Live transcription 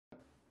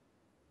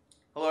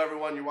Hello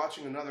everyone, you're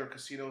watching another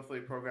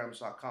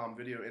CasinoAffiliatePrograms.com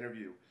video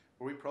interview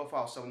where we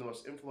profile some of the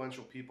most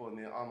influential people in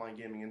the online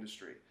gaming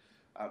industry.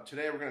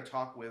 Today we're going to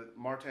talk with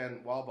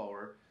Martin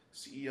Waalboer,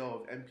 CEO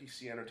of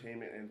NPC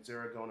Entertainment and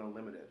Zaragoza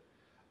Limited.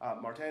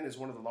 Martin is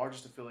one of the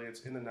largest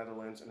affiliates in the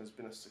Netherlands and has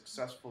been a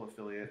successful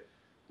affiliate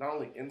not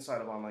only inside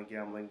of online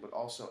gambling but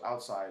also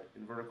outside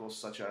in verticals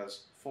such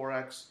as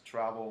Forex,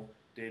 travel,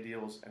 day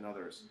deals, and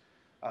others.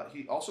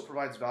 He also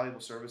provides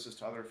valuable services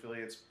to other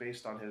affiliates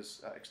based on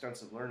his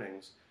extensive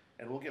learnings,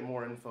 and we'll get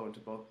more info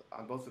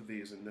on both of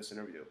these in this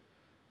interview.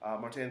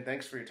 Martin,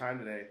 thanks for your time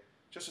today.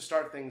 Just to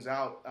start things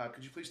out,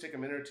 could you please take a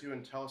minute or two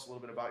and tell us a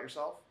little bit about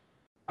yourself?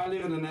 I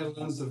live in the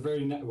Netherlands,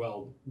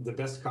 the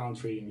best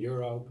country in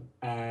Europe,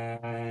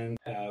 and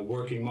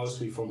working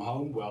mostly from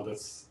home. Well,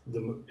 that's the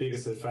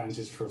biggest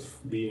advantage for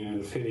being an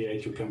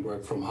affiliate. You can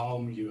work from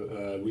home.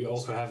 We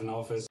also have an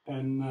office.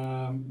 And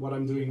what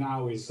I'm doing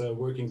now is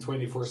working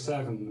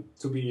 24/7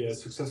 to be a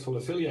successful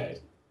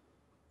affiliate.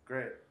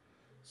 Great.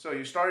 So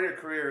you started your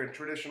career in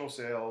traditional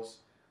sales,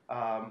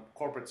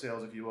 corporate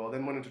sales, if you will,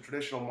 then went into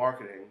traditional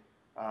marketing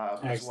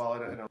as well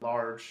in a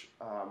large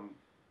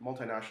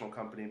multinational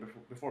company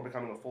before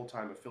becoming a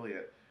full-time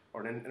affiliate,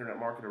 or an internet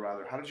marketer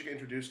rather. How did you get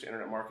introduced to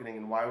internet marketing,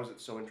 and why was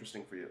it so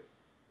interesting for you?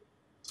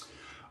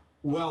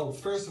 Well,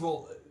 first of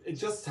all, it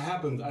just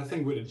happened, I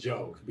think, with a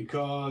joke,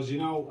 because,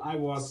 I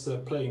was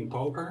playing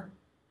poker,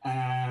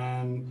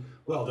 and,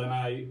 well, then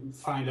I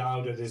find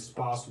out that it's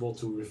possible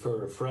to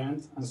refer a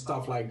friend and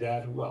stuff like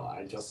that. Well,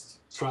 I just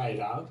try it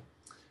out,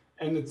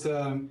 and it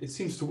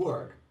seems to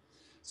work.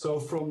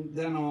 So from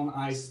then on,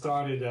 I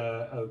started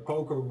a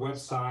poker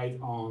website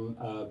on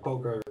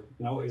poker.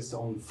 It's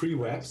on free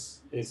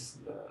webs. It's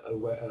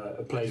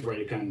a place where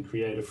you can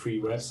create a free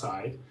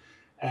website.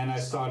 And I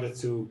started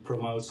to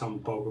promote some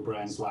poker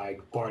brands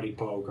like Party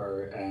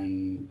Poker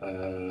and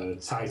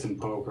Titan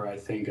Poker, I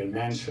think, and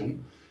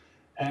Mansion.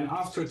 And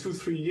after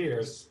 2-3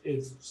 years,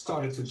 it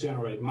started to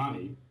generate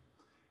money.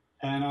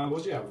 And I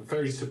was,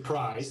 very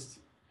surprised.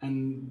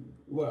 And,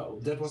 well,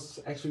 that was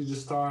actually the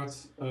start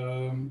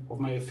of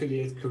my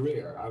affiliate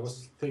career. I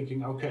was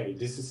thinking, okay,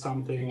 this is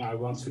something I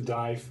want to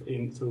dive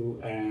into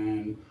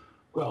and,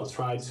 well,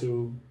 try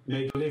to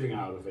make a living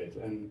out of it.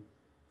 And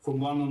from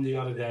one on the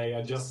other day,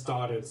 I just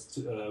started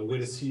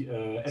with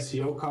a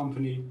SEO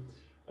company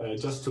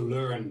just to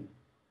learn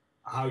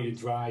how you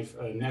drive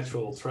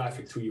natural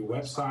traffic to your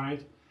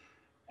website.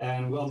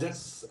 And, well,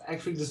 that's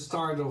actually the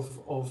start of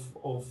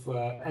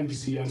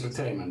NPC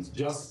Entertainment.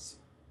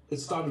 It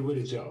started with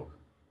a joke.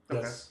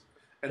 Okay.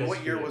 And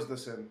what year was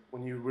this in,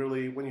 when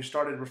you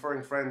started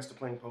referring friends to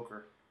playing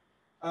poker?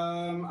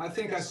 I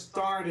think I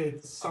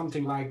started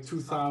something like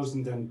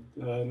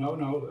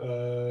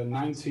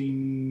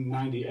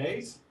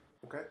 1998.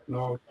 Okay.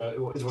 No,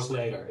 it was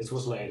later.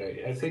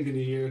 I think in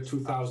the year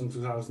 2000,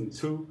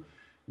 2002.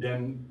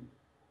 Then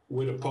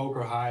with a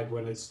poker hype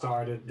when it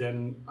started,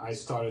 then I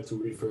started to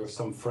refer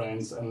some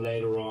friends, and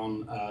later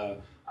on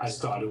I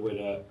started with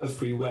a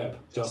free web,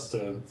 just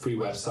a free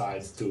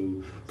website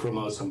to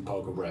promote some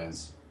poker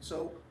brands.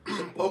 So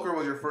poker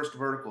was your first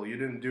vertical. You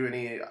didn't do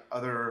any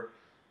other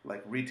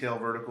like retail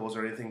verticals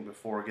or anything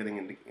before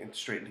getting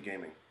straight into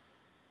gaming?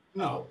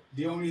 No,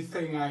 the only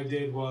thing I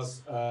did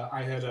was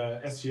I had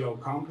a SEO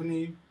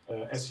company,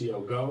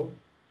 SEO Go.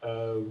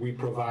 We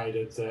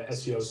provided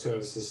SEO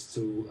services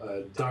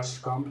to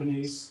Dutch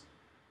companies,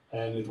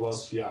 and it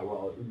was, that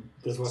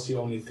was the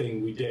only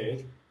thing we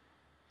did.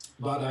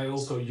 But I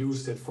also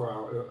used it for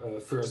our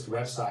first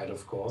website,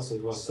 of course.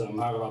 It was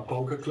Marwa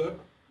Poker Club.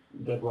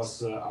 That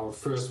was our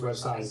first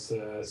website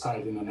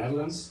site in the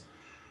Netherlands.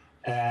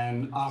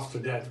 And after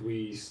that,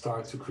 we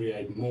started to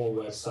create more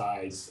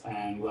websites,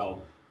 and,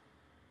 well,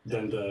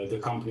 then the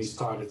company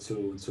started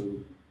to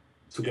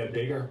get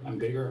bigger and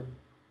bigger.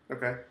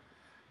 Okay.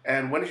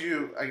 And when did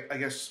you, I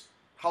guess,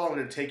 how long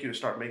did it take you to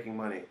start making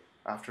money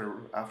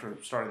after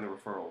starting the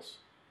referrals?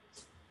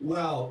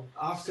 Well,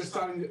 after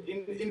starting,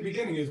 in the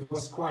beginning, it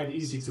was quite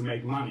easy to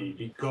make money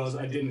because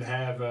I didn't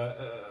have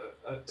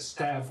a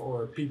staff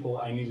or people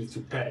I needed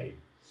to pay.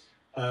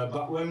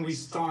 But when we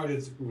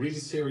started really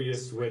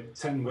serious with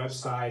 10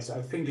 websites,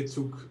 I think it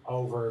took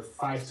over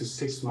 5 to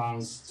 6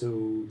 months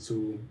to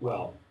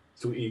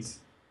eat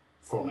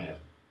from it.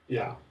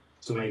 Yeah,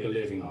 to make a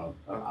living out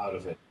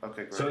of it.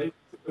 Okay, great. So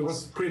it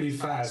was pretty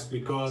fast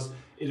because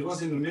it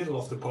was in the middle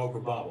of the poker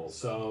bubble.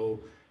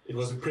 So it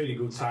was a pretty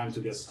good time to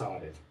get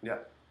started. Yeah,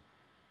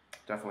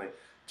 definitely.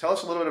 Tell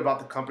us a little bit about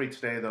the company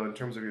today, though, in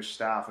terms of your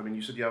staff. I mean,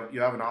 you said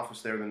you have an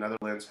office there in the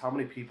Netherlands. How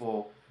many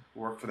people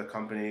work for the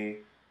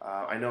company?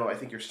 I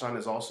think your son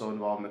is also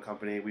involved in the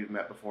company. We've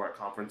met before at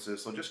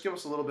conferences. So just give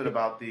us a little bit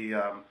about the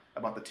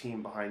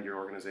team behind your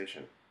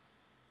organization.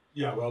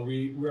 Yeah, well,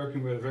 we're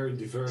working with a very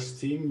diverse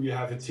team. We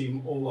have a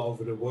team all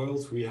over the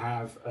world. We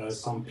have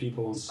some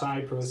people on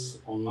Cyprus,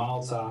 on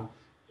Malta,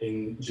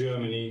 in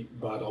Germany,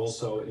 but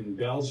also in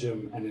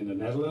Belgium and in the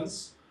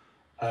Netherlands.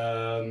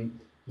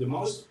 The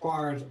most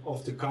part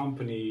of the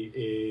company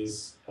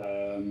is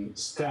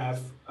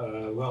staff.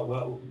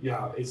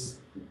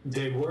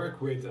 They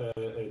work with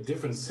a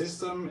different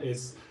system.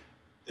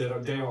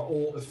 they are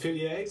all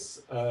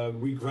affiliates.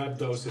 We grabbed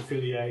those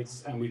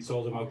affiliates and we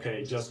told them,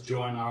 okay, just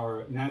join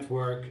our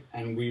network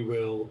and we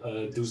will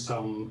do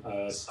some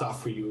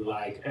stuff for you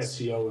like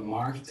SEO and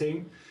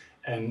marketing.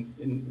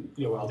 And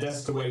well,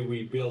 that's the way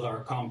we build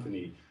our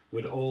company,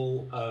 with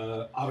all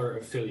other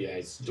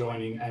affiliates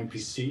joining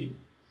MPC.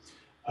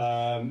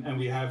 And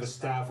we have a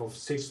staff of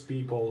 6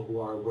 people who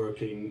are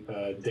working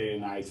day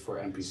and night for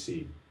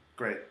MPC.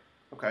 Great.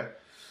 Okay.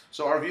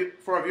 So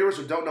for our viewers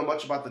who don't know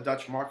much about the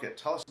Dutch market,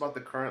 tell us about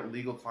the current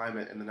legal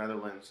climate in the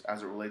Netherlands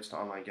as it relates to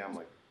online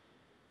gambling.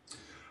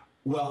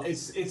 Well,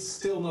 it's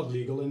still not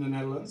legal in the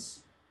Netherlands.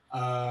 They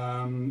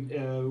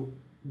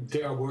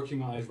are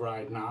working on it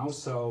right now.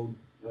 So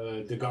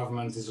the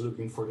government is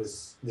looking for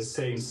the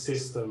same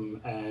system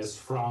as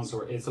France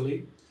or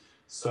Italy.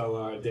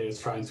 So they're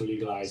trying to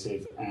legalize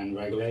it and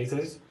regulate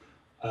it.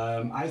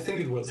 I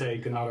think it will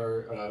take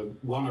another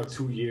 1 or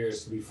 2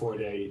 years before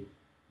they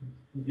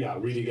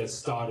really get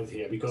started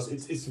here, because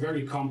it's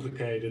very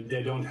complicated.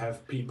 They don't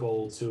have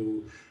people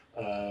to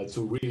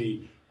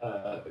really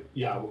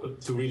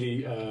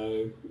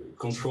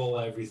control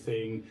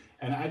everything,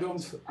 and I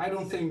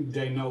don't think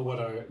they know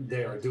what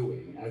they are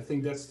doing. I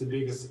think that's the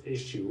biggest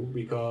issue,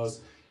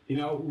 because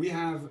we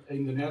have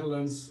in the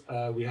Netherlands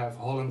we have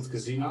Holland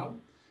Casino.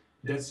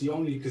 That's the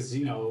only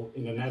casino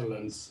in the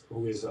Netherlands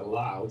who is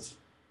allowed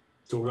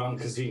to run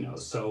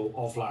casinos, so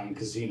offline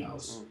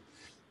casinos.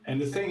 And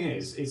the thing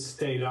is, it's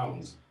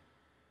state-owned.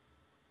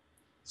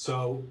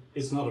 So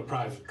it's not a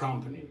private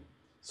company.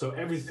 So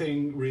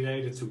everything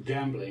related to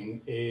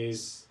gambling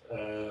is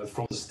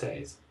from the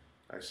state.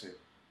 I see.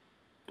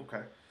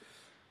 Okay.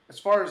 As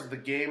far as the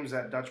games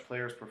that Dutch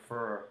players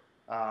prefer,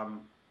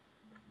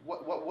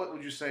 what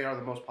would you say are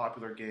the most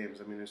popular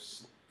games? I mean,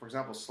 for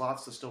example,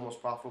 slots the still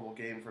most profitable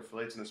game for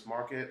affiliates in this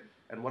market,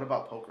 and what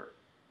about poker?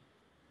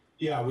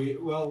 Yeah,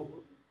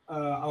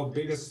 our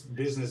biggest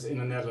business in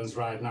the Netherlands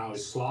right now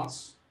is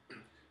slots.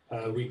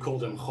 We call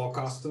them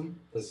gokkasten.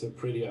 That's a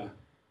pretty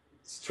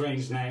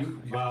strange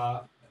name,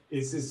 but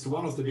it's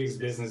one of the biggest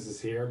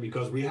businesses here,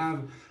 because we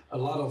have a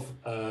lot of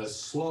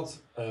slot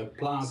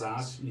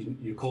plazas,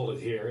 you call it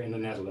here in the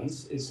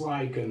Netherlands. It's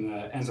like an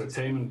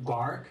entertainment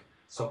park,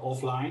 so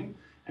offline,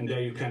 and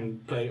there you can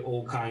play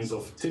all kinds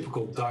of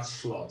typical Dutch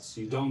slots.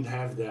 You don't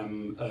have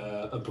them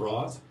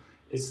abroad.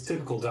 It's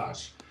typical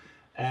Dutch.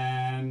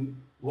 And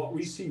what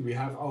we see, we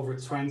have over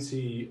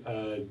 20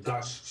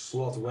 Dutch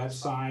slot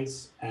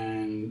websites,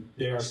 and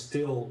they are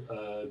still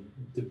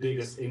the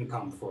biggest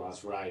income for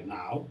us right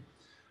now.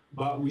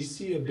 But we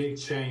see a big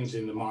change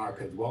in the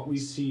market. What we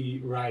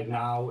see right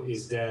now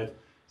is that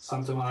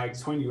something like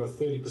 20 or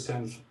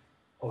 30%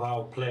 of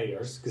our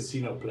players,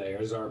 casino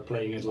players, are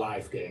playing at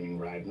live gaming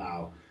right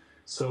now.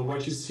 So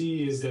what you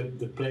see is that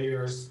the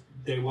players,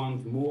 they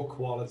want more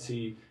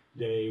quality,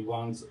 they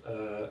want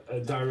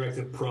a direct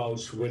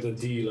approach with a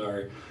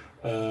dealer.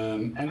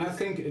 And I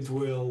think it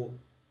will,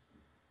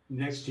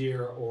 next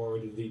year or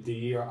the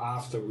year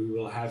after, we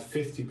will have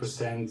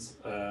 50%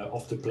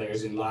 of the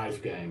players in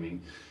live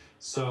gaming.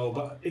 So,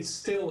 but it's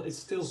still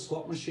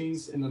slot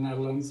machines in the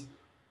Netherlands,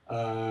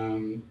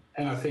 and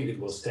I think it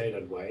will stay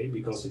that way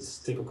because it's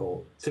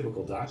typical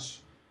Dutch.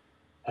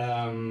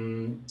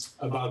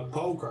 About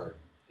poker,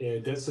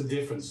 that's a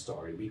different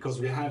story,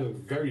 because we had a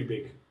very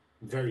big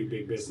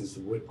business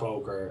with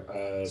poker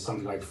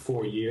something like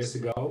 4 years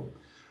ago.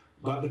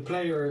 But the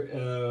player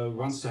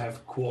wants to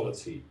have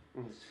quality.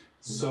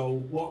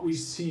 So what we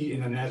see in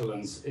the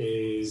Netherlands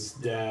is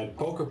that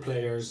poker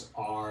players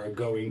are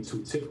going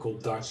to typical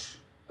Dutch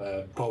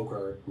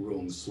poker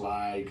rooms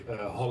like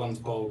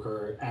Holland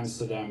Poker,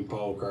 Amsterdam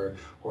Poker,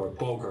 or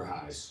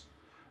Pokerhuis.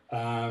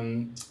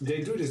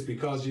 They do this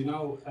because,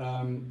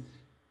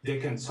 they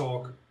can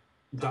talk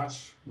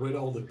Dutch with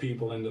all the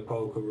people in the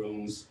poker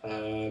rooms.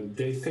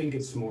 They think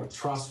it's more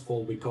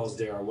trustful because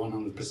they are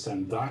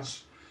 100%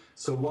 Dutch.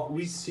 So what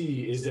we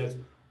see is that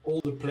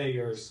all the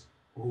players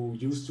who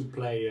used to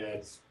play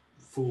at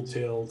Full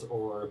Tilt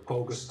or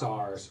Poker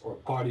Stars or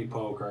Party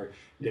Poker,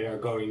 they are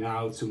going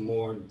now to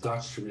more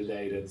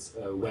Dutch-related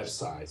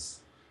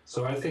websites.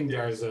 So I think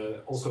there is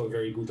also a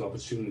very good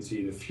opportunity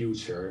in the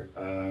future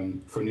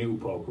for new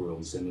poker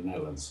rooms in the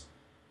Netherlands.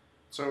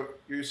 So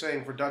you're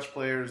saying for Dutch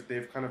players,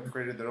 they've kind of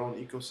created their own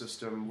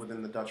ecosystem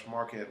within the Dutch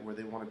market where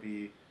they want to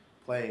be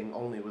playing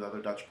only with other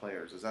Dutch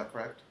players. Is that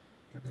correct?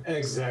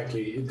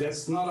 Exactly.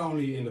 That's not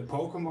only in the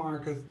poker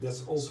market,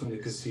 that's also in the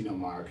casino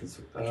market.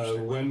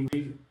 So when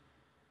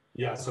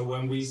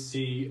we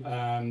see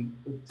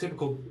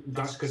typical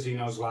Dutch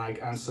casinos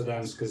like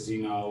Amsterdam's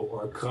casino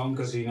or Kroon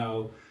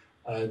Casino,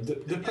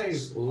 the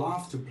players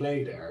love to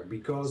play there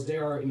because they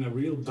are in a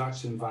real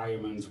Dutch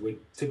environment with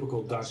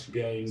typical Dutch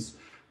games,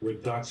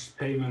 with Dutch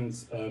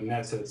payment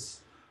methods.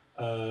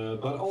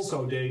 But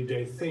also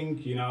they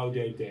think,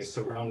 they're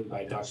surrounded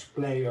by Dutch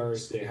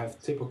players, they have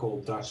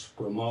typical Dutch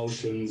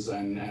promotions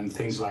and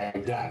things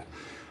like that.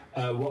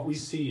 What we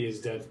see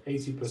is that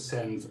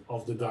 80%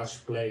 of the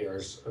Dutch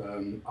players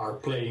are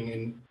playing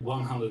in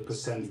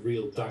 100%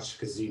 real Dutch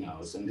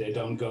casinos, and they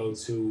don't go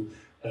to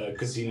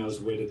casinos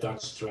with a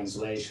Dutch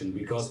translation,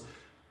 because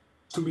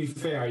to be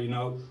fair,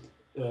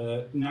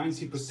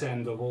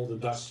 90% of all the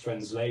Dutch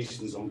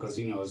translations on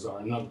casinos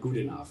are not good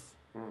enough.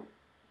 Mm.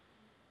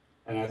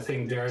 And I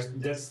think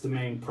that's the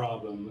main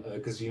problem,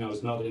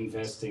 casinos not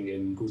investing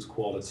in good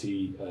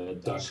quality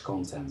Dutch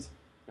content.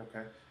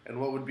 Okay. And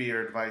what would be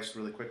your advice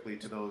really quickly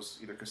to those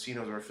either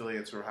casinos or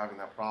affiliates who are having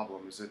that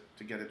problem? Is it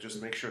to get it,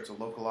 just make sure it's a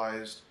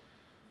localized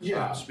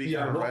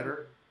speaker or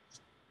writer?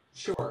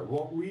 Sure.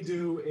 What we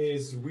do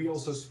is we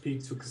also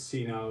speak to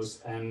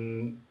casinos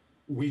and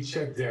we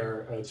check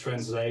their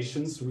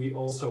translations. We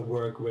also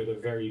work with a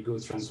very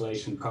good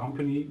translation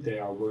company. They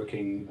are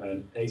working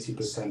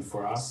 80%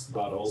 for us,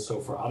 but also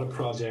for other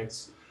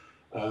projects.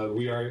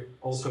 We are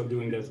also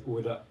doing that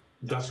with a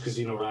Dutch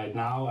casino right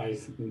now. I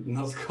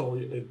not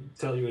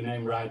tell you a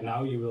name right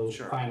now. You will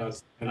find out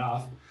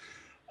enough.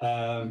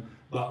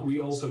 But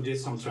we also did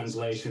some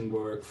translation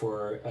work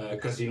for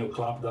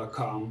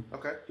casinoclub.com.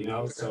 Okay.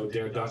 So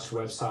their Dutch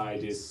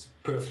website is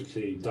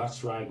perfectly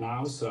Dutch right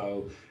now.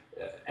 So,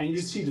 and you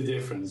see the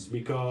difference,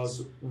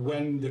 because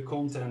when the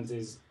content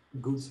is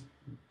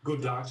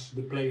good Dutch,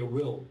 the player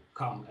will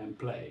come and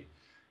play.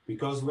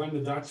 Because when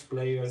the Dutch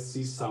player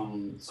sees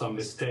some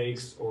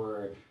mistakes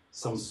or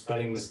some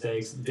spelling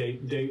mistakes,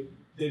 they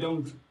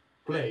don't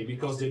play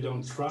because they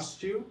don't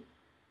trust you,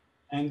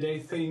 and they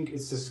think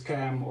it's a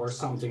scam or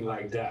something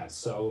like that.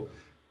 So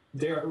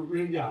they're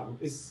really,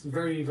 it's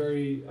very,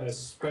 very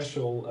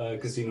special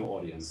casino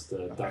audience,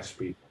 the Dutch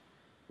people.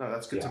 No,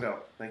 that's good to know.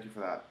 Thank you for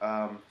that.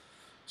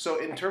 So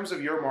in terms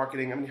of your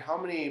marketing, I mean,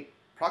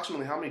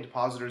 approximately how many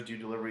depositors do you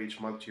deliver each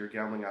month to your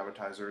gambling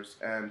advertisers?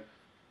 And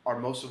are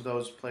most of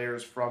those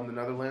players from the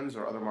Netherlands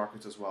or other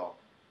markets as well?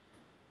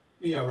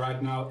 Yeah,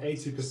 right now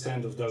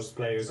 80% of those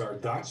players are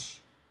Dutch.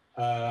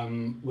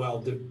 Well,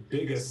 the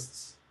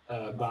biggest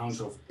bunch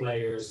of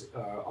players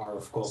are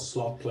of course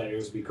slot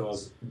players,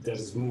 because that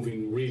is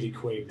moving really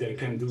quick. They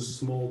can do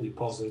small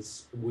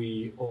deposits.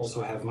 We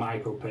also have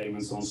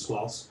micropayments on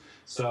slots.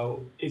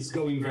 So it's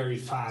going very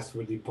fast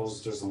with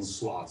depositors on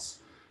slots.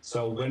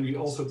 So when we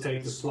also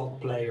take the slot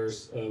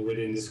players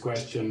within this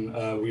question,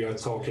 we are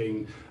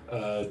talking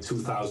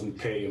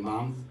 2,000K a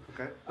month.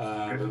 Okay.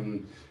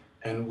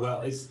 And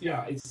well,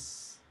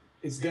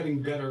 it's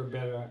getting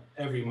better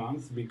every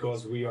month,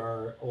 because we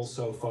are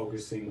also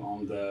focusing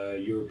on the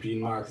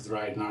European market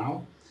right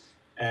now.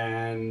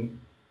 And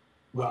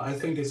well, I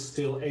think it's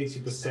still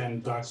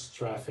 80% Dutch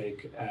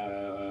traffic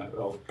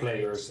of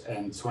players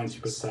and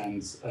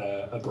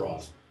 20%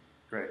 abroad.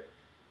 Great.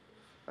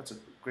 That's a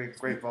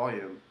great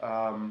volume.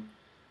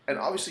 And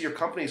obviously your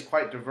company is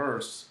quite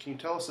diverse. Can you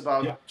tell us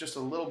about just a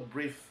little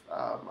brief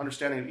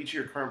understanding of each of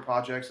your current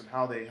projects and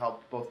how they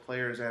help both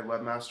players and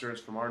webmasters?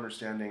 From our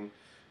understanding,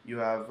 you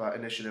have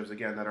initiatives,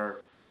 again, that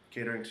are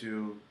catering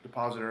to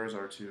depositors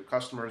or to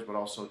customers, but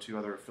also to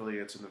other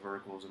affiliates in the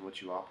verticals in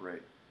which you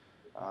operate.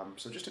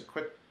 So just a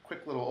quick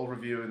little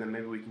overview, and then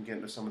maybe we can get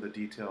into some of the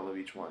detail of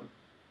each one.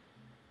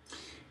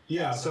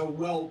 Yeah, so,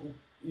 well,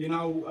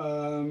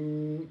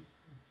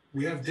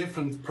 we have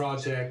different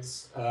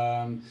projects.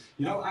 I'm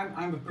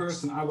a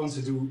person, I want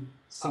to do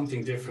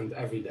something different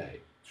every day.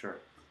 Sure.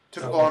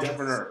 Typical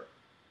entrepreneur.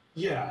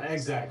 Yeah,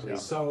 exactly. Yeah.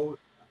 So,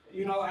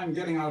 I'm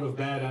getting out of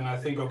bed and I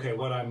think, okay,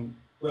 what I'm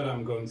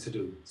going to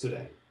do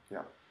today.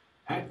 Yeah.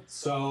 Right?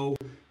 So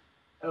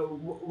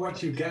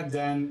what you get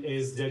then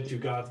is that you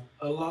got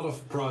a lot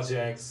of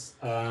projects.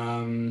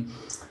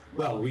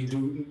 Well, we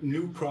do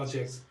new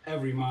projects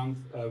every month.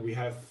 We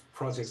have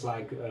projects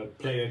like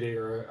Player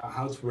Digger,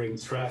 How to Bring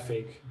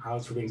Traffic. How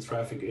to Bring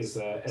Traffic is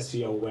a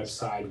SEO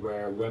website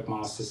where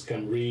webmasters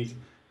can read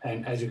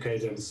and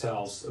educate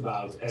themselves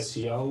about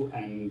SEO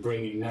and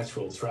bringing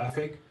natural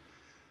traffic.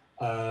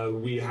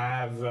 We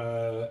have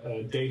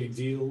a Daily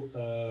Deal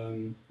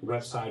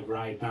website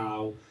right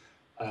now.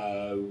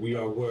 We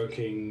are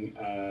working,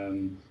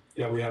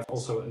 we have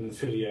also an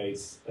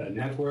affiliate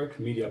network,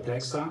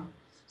 Mediaplexa.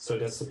 So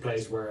that's the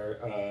place where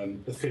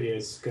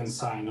affiliates can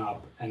sign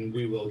up and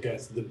we will get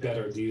the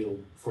better deal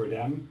for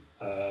them.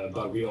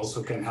 But we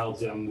also can help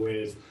them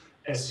with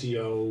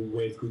SEO,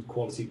 with good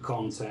quality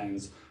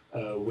content,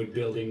 with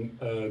building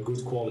a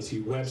good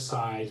quality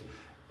website,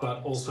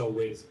 but also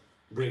with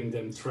bring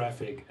them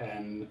traffic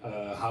and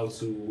how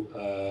to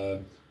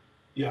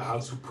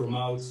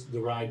promote the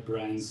right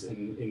brands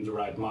in the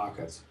right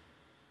market.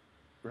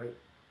 Right.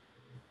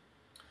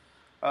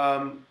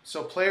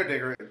 So Player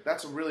Digger,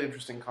 that's a really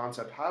interesting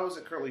concept. How is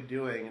it currently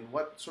doing, and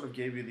what sort of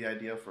gave you the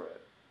idea for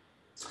it?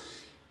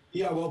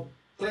 Yeah, well,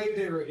 Player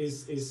Digger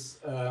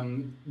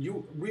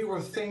we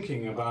were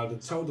thinking about a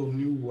total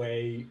new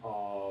way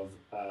of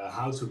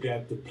how to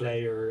get the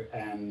player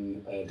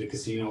and the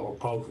casino or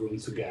poker room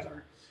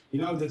together.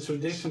 The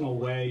traditional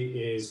way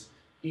is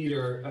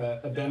either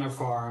a banner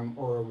farm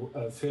or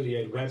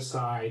affiliate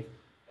website,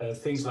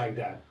 things like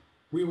that.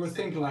 We were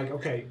thinking like,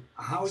 okay,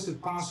 how is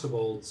it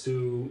possible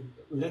to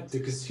let the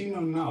casino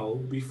know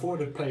before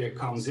the player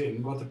comes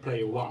in what the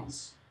player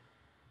wants?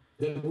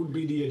 That would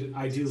be the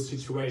ideal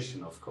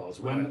situation, of course,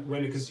 when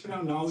the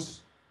casino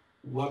knows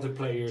what the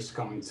player is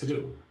coming to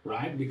do,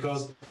 right?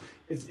 Because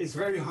it's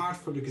very hard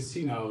for the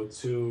casino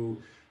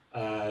to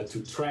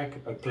to track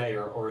a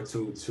player or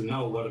to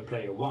know what a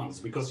player wants,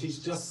 because he's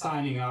just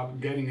signing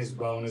up, getting his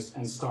bonus,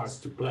 and starts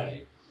to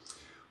play.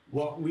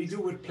 What we do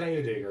with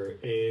Player Digger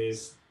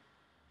is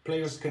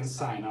players can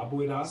sign up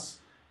with us,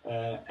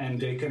 and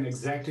they can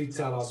exactly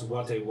tell us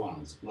what they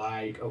want.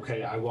 Like,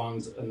 okay, I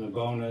want a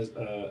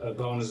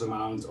bonus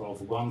amount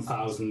of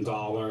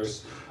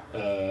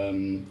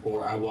 $1,000,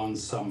 or I want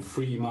some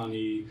free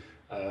money.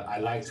 I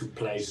like to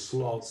play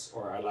slots,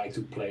 or I like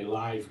to play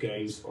live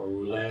games or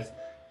roulette.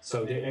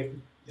 So they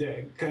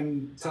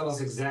can tell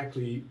us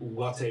exactly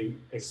what they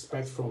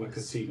expect from a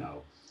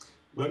casino.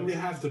 When we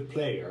have the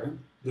player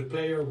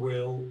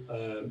will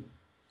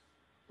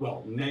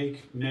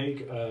make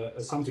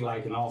something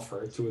like an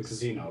offer to a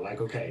casino. Like,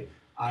 okay,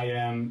 I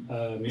am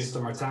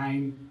Mr.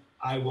 Martijn.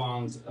 I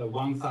want a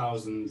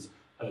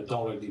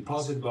 $1,000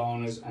 deposit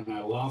bonus, and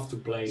I love to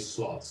play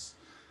slots.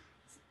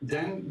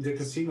 Then the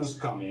casinos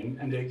come in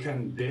and they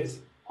can bid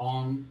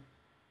on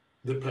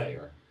the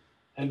player,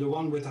 and the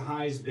one with the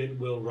highest bid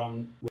will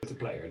run with the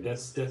player.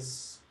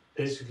 That's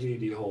basically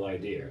the whole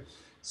idea.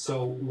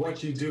 So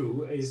what you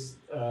do is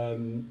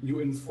you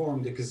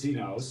inform the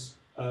casinos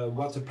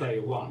what the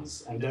player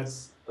wants, and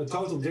that's a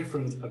total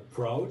different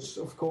approach,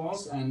 of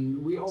course.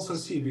 And we also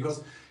see,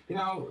 because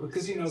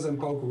casinos and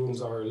poker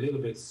rooms are a little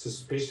bit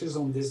suspicious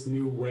on this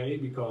new way,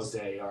 because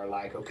they are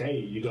like, okay,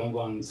 you don't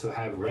want to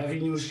have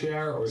revenue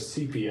share or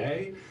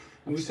CPA,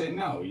 and we say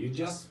no, you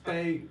just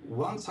pay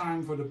one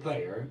time for the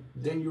player,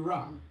 then you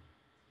run.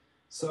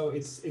 So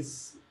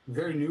it's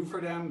very new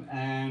for them,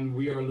 and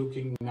we are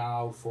looking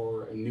now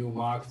for a new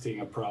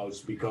marketing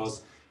approach,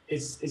 because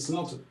it's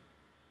not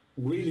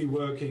really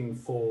working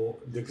for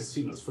the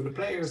casinos. For the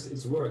players,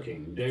 it's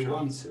working. They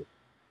want to.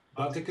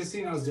 But the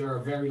casinos, they are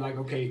very like,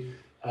 okay,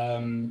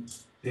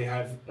 they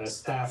have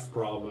staff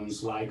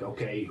problems, like,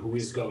 okay, who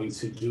is going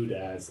to do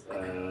that?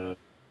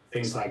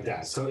 Things like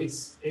that. So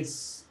it's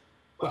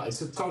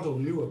a total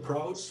new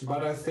approach,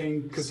 but I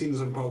think casinos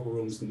and poker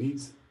rooms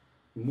need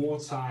more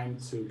time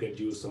to get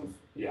used on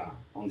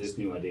this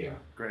new idea.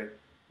 Great.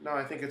 No,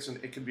 I think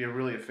it could be a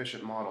really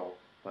efficient model,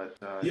 but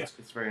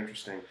it's very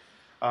interesting.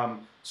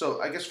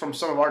 So I guess from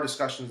some of our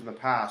discussions in the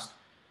past,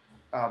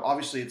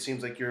 obviously it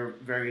seems like you're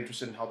very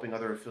interested in helping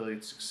other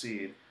affiliates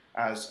succeed,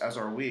 as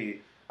are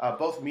we.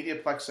 Both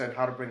Mediaplexa and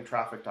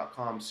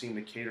HowToBringTraffic.com seem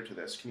to cater to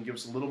this. Can you give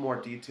us a little more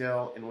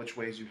detail in which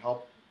ways you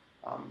help,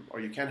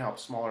 or you can help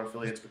smaller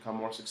affiliates become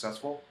more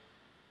successful?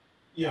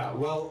 Yeah,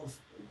 well,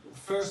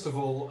 first of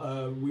all,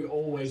 we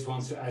always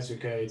want to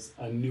educate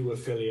new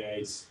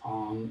affiliates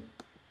on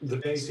the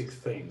basic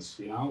things,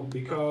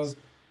 because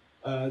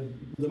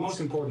the most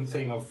important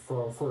thing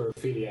for an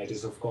affiliate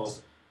is, of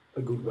course,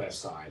 a good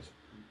website.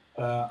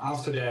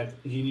 After that,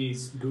 he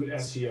needs good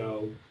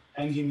SEO,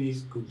 and he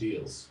needs good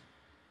deals.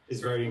 It's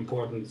very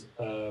important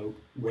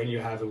when you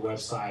have a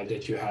website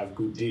that you have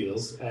good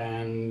deals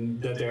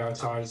and that they are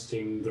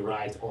targeting the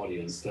right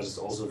audience. That is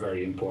also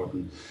very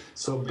important.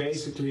 So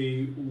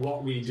basically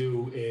what we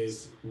do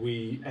is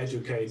we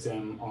educate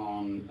them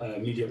on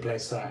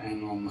Mediaplexa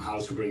and on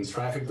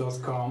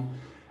HowToBringTraffic.com,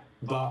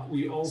 but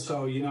we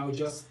also,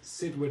 just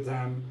sit with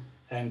them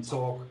and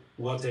talk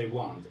what they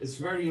want. It's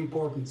very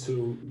important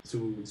to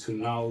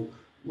know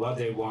what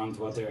they want,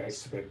 what their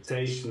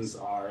expectations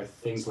are,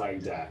 things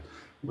like that.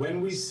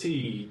 When we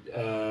see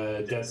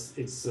that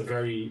it's a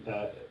very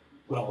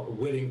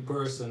willing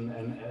person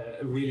and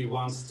really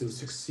wants to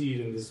succeed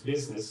in this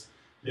business,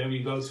 then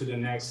we go to the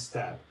next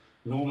step.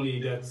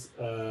 Normally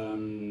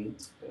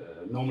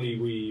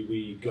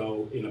we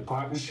go in a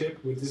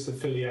partnership with this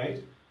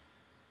affiliate,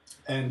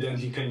 and then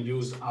he can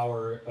use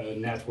our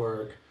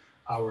network,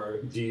 our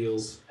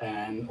deals,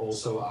 and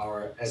also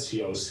our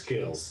SEO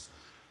skills.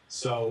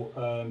 So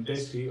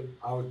basically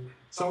our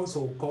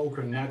total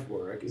poker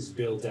network is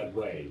built that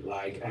way,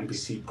 like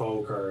NPC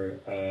Poker,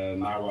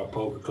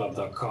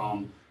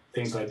 MarwaPokerClub.com,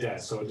 things like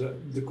that. So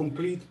the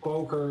complete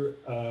poker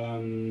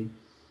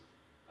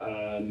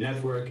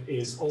network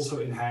is also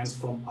enhanced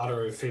from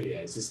other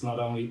affiliates. It's not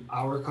only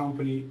our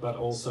company, but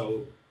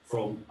also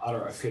from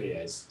other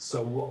affiliates.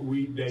 So what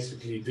we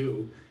basically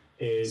do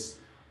is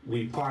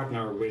we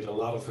partner with a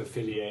lot of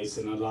affiliates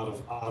and a lot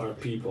of other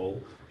people,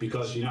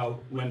 because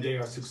when they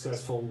are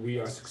successful, we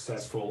are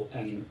successful,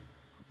 and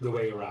the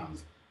way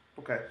around.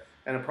 Okay.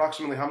 And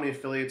approximately how many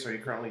affiliates are you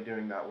currently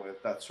doing that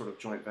with, that sort of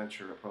joint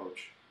venture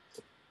approach?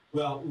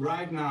 Well,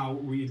 right now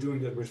we're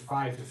doing that with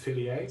 5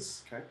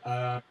 affiliates.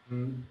 Okay.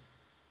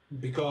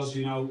 Because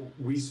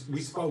we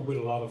spoke with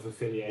a lot of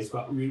affiliates,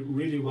 but we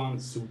really want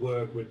to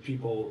work with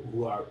people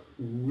who are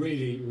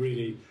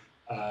really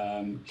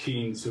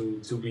keen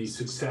to be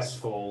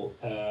successful.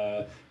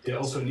 They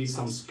also need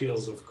some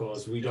skills, of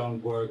course. We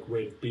don't work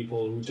with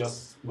people who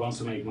just want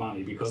to make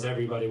money, because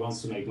everybody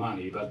wants to make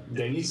money, but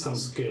they need some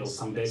skills,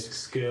 some basic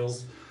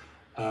skills.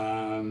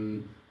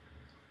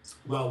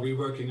 Well, we're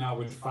working now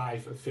with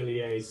 5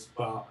 affiliates,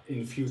 but in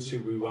the future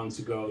we want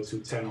to go to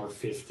 10 or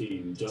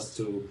 15, just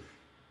to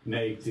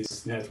make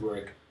this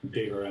network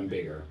bigger and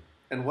bigger.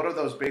 And what are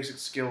those basic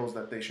skills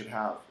that they should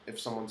have if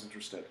someone's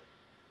interested?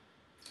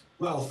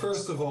 Well,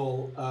 first of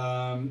all,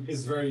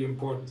 it's very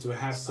important to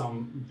have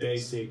some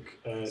basic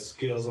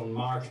skills on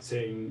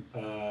marketing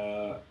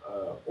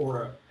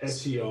or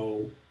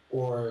SEO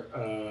or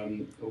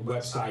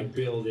website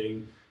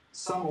building.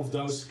 Some of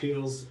those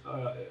skills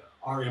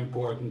are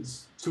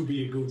important to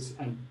be a good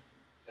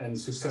and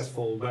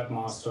successful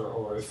webmaster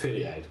or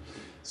affiliate.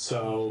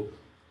 So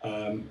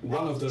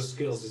one of those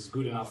skills is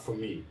good enough for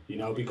me,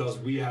 because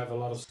we have a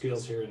lot of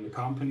skills here in the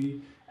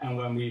company, and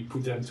when we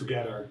put them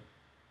together,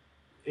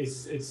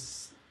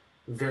 it's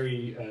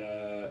very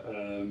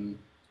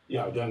then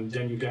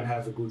you can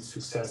have a good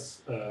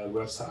success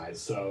website.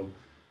 So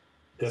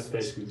that's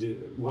basically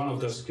one of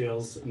those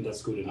skills, and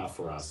that's good enough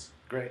for us.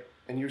 Great.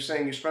 And you're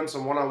saying you spend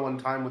some one-on-one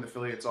time with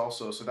affiliates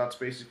also, so that's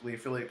basically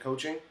affiliate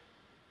coaching?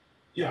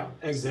 Yeah,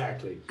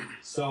 exactly.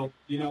 So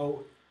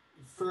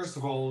first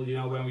of all,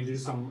 when we do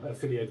some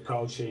affiliate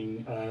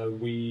coaching,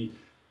 we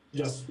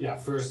just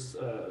first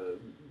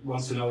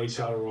want to know each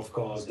other, of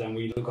course. Then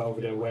we look over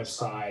their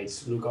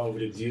websites, look over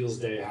the deals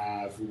they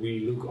have.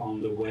 We look on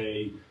the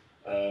way,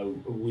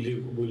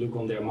 we look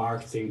on their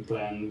marketing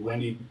plan.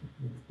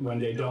 When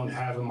they don't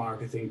have a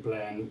marketing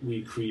plan,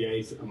 we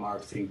create a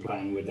marketing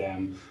plan with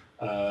them.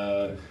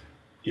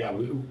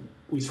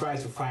 We try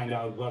to find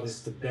out what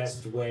is the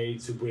best way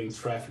to bring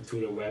traffic to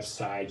the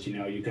website.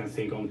 You can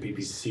think on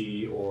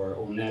PPC or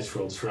on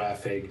natural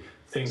traffic,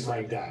 things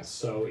like that.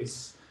 So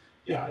it's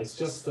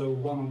just a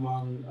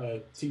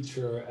one-on-one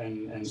teacher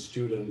and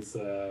student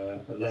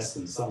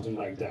lesson, something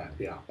like that.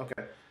 Yeah.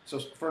 Okay. So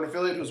for an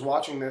affiliate who's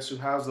watching this, who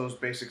has those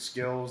basic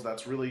skills,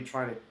 that's really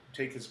trying to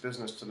take his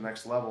business to the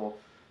next level,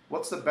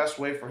 what's the best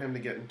way for him to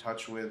get in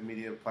touch with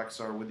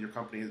Mediaplexa or with your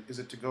company? Is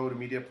it to go to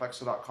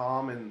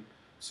mediaplexa.com and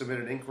submit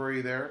an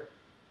inquiry there?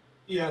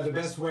 Yeah, the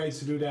best way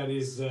to do that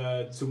is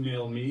to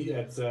mail me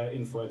at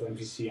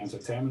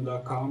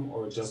info@mvcentertainment.com,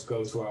 or just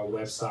go to our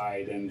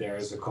website and there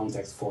is a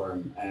contact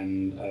form,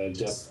 and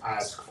just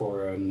ask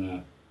for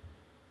an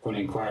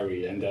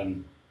inquiry, and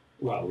then,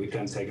 we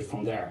can take it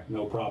from there.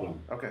 No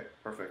problem. Okay,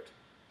 perfect.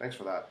 Thanks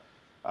for that.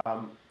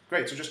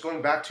 Great. So just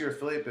going back to your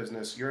affiliate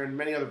business, you're in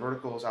many other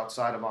verticals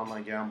outside of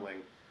online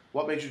gambling.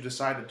 What made you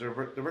decide to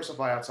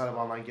diversify outside of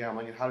online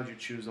gambling, and how did you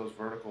choose those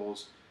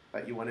verticals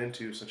that you went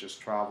into, such as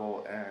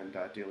travel and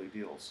daily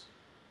deals?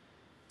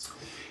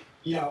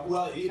 Yeah,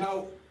 well,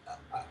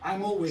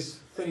 I'm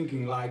always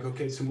thinking like,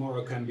 okay,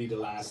 tomorrow can be the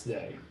last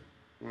day.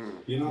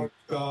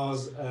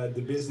 Because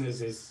the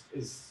business is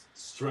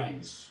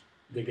strange,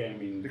 the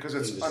gaming. Because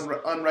it's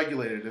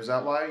unregulated. Is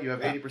that why? You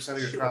have 80%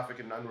 of your traffic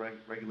in an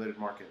unregulated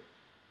market.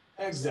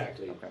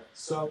 Exactly. Okay.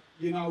 So,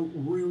 we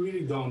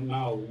really don't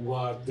know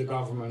what the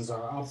governments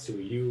are up to.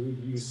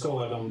 You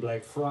saw it on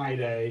Black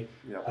Friday.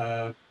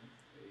 Yep.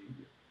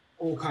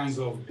 All kinds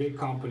of big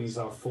companies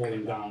are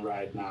falling down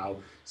right now.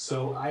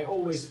 So I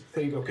always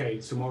think, okay,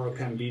 tomorrow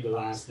can be the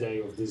last day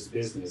of this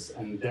business.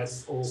 And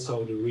that's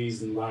also the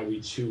reason why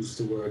we choose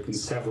to work in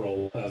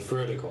several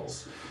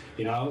verticals,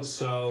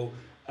 So,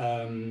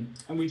 and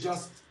we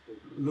just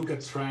look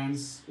at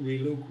trends. We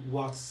look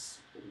what's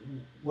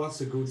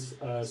a good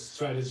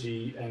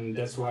strategy, and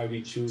that's why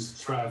we choose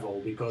travel,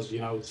 because,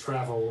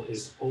 travel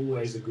is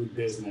always a good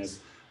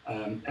business.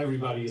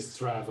 Everybody is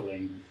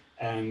traveling.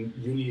 And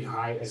you need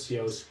high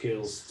SEO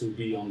skills to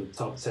be on the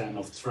top 10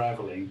 of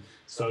traveling.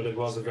 So that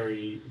was a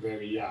very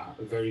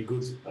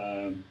good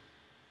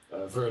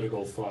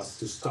vertical for us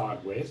to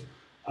start with.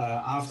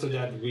 After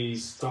that, we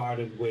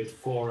started with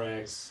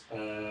Forex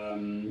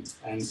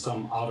and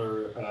some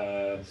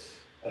other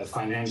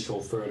financial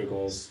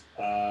verticals.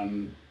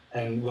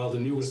 The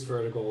newest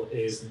vertical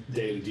is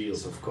daily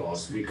deals, of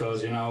course,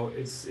 because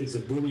it's a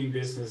booming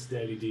business,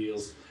 daily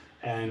deals.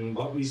 And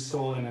what we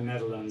saw in the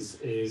Netherlands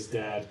is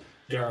that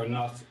there are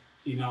not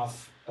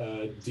enough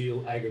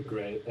deal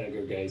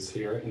aggregates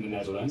here in the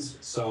Netherlands.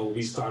 So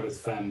we started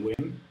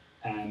FanWin,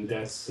 and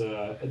that's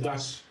a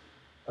Dutch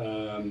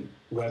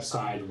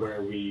website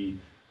where we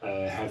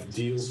have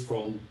deals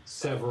from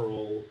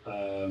several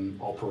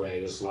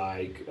operators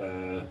like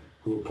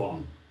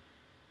Groupon.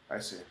 I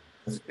see.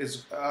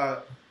 Is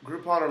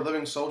Groupon or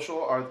Living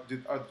Social,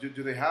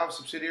 do they have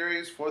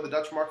subsidiaries for the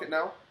Dutch market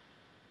now?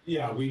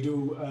 Yeah, we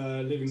do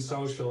Living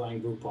Social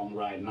and Groupon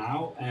right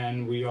now,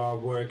 and we are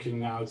working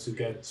now to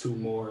get 2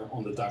 more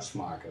on the Dutch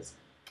market.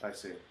 I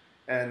see.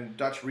 And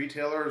Dutch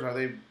retailers, are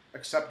they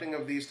accepting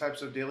of these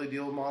types of daily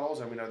deal models?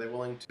 I mean, are they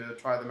willing to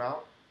try them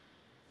out?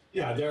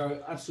 Yeah,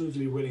 they're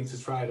absolutely willing to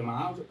try them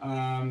out.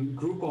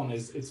 Groupon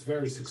it's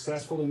very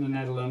successful in the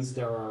Netherlands.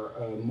 There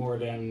are more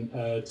than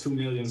 2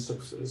 million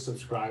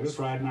subscribers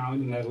right now in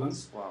the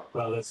Netherlands. Wow.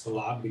 Well, that's a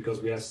lot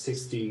because we have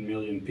 16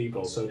 million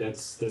people, so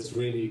that's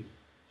really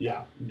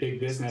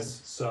big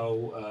business.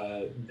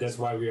 So that's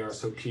why we are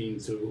so keen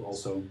to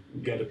also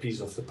get a piece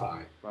of the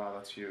pie. Wow,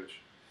 that's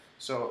huge.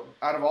 So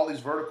out of all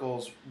these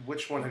verticals,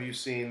 which one have you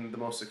seen the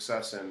most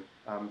success in?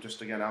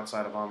 Just again,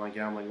 outside of online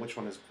gambling, which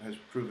one has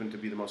proven to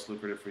be the most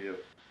lucrative for you?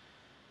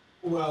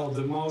 Well,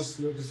 the most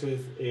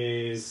lucrative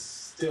is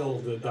still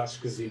the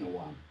Dutch casino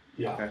one.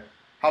 Yeah. Okay.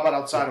 How about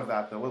outside of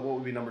that, though? What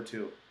would be number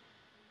 2?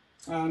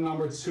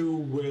 Number 2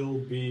 will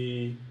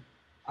be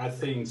I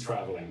think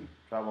traveling.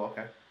 Travel,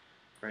 okay.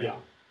 Great. Yeah.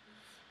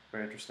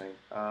 Very interesting.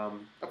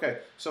 Okay,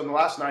 so in the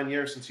last 9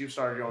 years since you've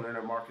started your own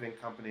internet marketing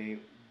company,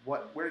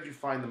 where did you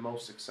find the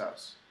most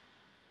success?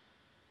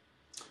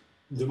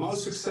 The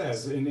most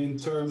success in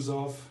terms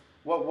of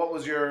what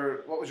was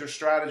your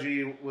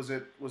strategy? Was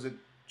it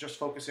just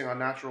focusing on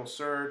natural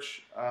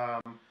search?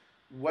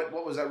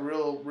 What was that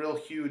real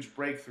huge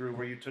breakthrough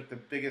where you took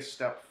the biggest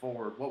step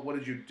forward? What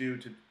did you do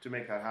to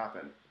make that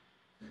happen?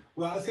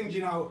 Well, I think,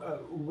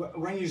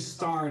 when you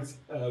start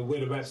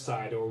with a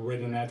website or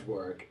with a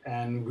network,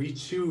 and we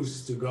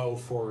choose to go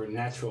for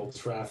natural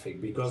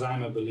traffic, because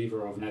I'm a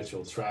believer of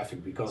natural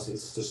traffic, because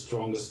it's the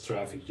strongest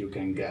traffic you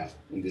can get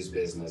in this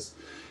business.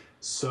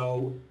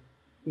 So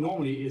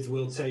normally it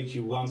will take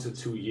you 1 to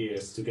 2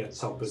 years to get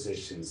top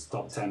positions,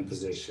 top 10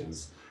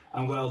 positions.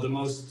 And well, the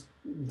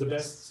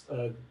best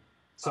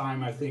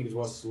time, I think it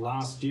was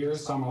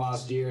summer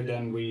last year,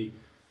 then we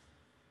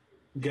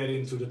get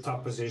into the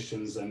top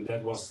positions, and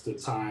that was the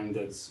time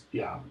that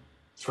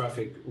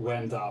traffic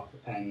went up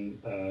and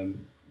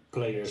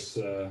players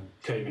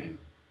came in.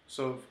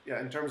 So yeah,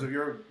 in terms of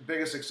your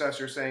biggest success,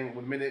 you're saying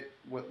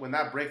when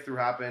that breakthrough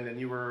happened and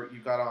you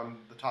got on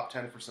the top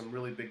 10 for some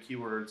really big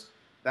keywords,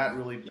 that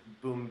really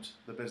boomed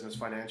the business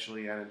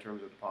financially and in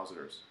terms of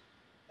depositors.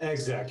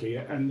 Exactly,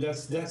 and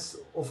that's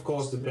of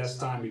course the best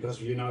time,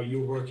 because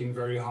you're working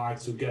very hard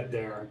to get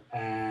there,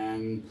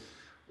 and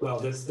well,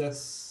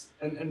 that's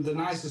and the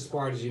nicest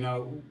part is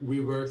we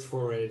worked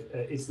for it.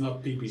 It's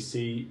not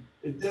PPC.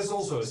 There's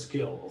also a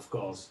skill, of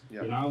course.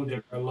 Yeah.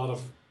 There are a lot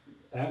of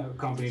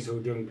companies who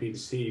are doing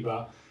PPC,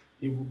 but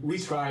we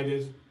tried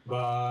it,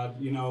 but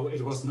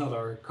it was not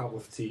our cup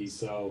of tea.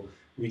 So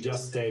we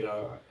just stayed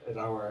at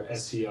our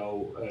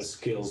SEO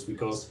skills,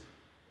 because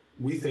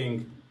we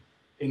think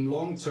in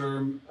long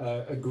term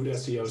a good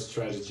SEO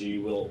strategy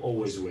will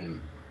always win.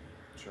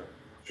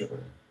 Sure.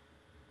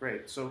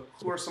 Great. So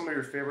who are some of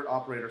your favorite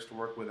operators to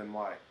work with, and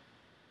why?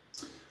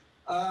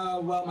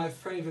 Well, my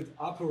favorite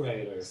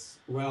operators.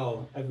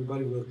 Well,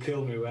 everybody will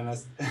kill me when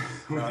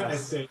I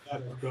say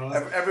that, of course.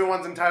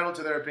 Everyone's entitled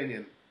to their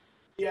opinion.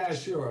 Yeah,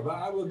 sure. But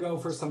I will go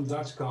for some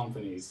Dutch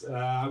companies.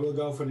 I will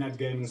go for Net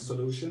Gaming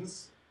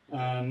Solutions.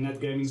 Net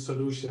Gaming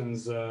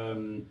Solutions,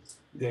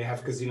 they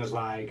have casinos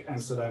like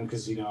Amsterdam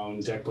Casino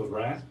and Jackpot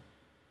Red.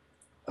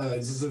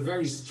 This is a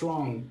very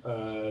strong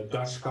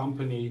Dutch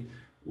company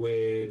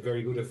with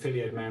very good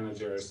affiliate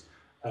managers.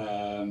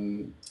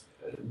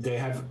 They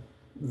have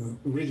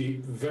really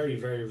very,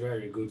 very,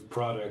 very good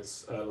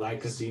products like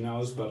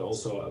casinos, but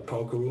also a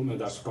poker room, a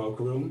Dutch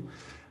poker room.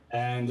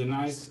 And the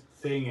nice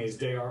thing is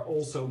they are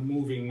also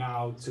moving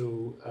now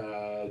to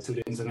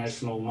the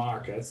international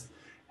market,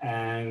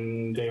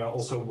 and they are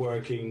also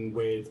working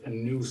with a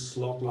new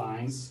slot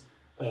line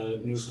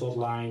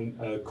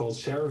called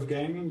Sheriff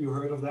Gaming. You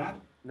heard of that?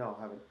 No,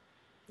 I haven't.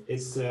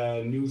 It's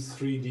a new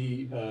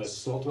 3D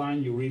slot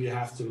line. You really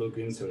have to look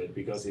into it,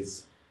 because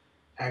it's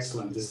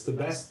excellent. It's the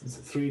best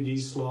 3D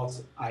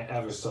slot I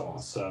ever saw.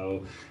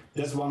 So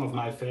that's one of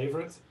my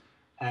favorites.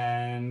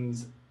 And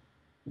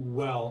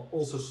well,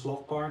 also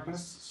Slot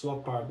Partners.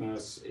 Slot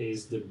Partners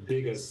is the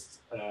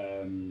biggest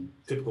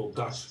typical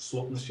Dutch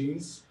slot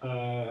machines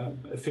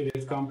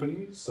affiliate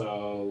company.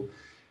 So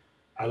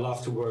I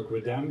love to work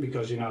with them,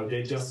 because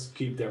they just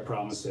keep their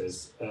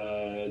promises.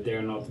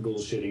 They're not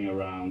bullshitting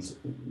around.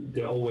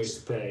 They always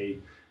pay,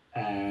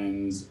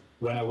 and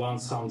when I want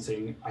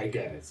something, I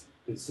get it.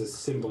 It's as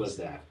simple as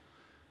that.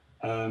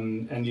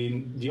 And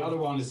the other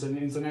one is an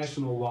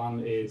international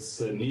one.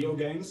 It's Neo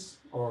Games,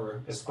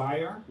 or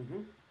Aspire.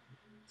 Mm-hmm.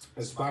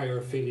 Aspire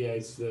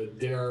affiliates.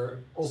 They're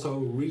also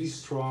really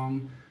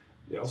strong.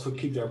 They also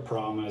keep their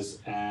promise.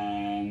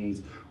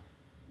 And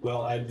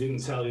well, I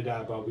didn't tell you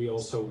that, but we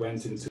also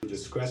went into the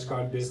scratch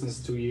card business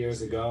 2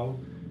 years ago.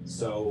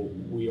 So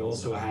we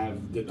also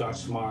have the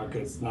Dutch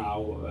market now.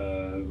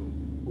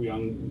 We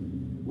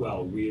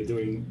are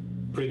doing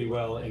pretty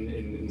well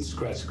in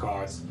scratch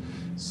cards.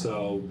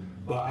 So,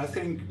 but I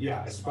think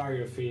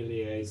Aspire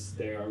affiliates,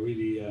 they are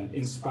really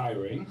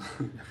inspiring.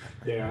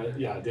 They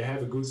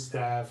have a good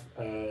staff,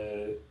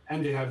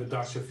 and they have a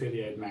Dutch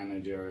affiliate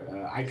manager.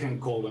 I can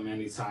call them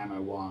anytime I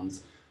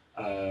want.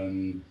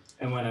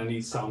 And when I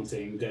need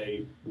something,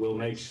 they will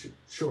make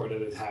sure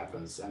that it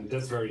happens, and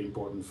that's very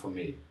important for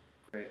me.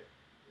 Great.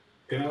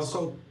 Can I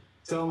also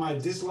tell my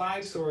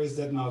dislikes, or is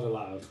that not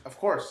allowed? Of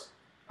course,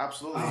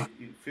 absolutely.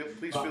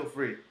 Please feel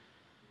free.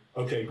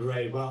 Okay,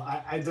 great. Well,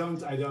 I don't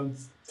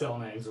tell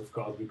names, of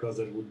course, because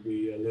that would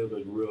be a little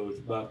bit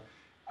rude. But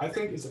I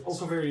think it's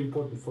also very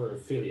important for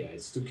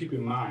affiliates to keep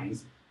in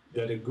mind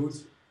that a good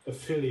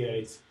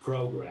affiliate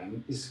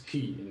program is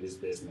key in this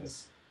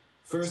business.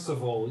 First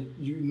of all,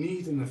 you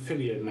need an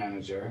affiliate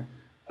manager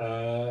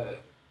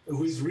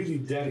who is really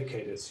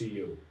dedicated to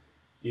you.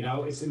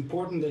 It's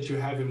important that you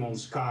have him on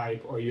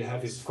Skype, or you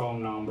have his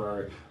phone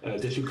number,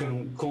 that you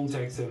can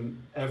contact him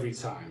every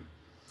time.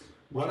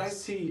 What I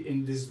see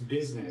in this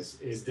business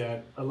is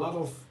that a lot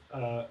of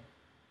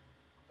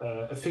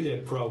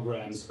affiliate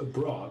programs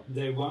abroad,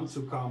 they want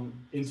to come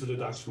into the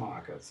Dutch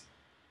market.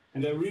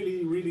 And they're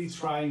really, really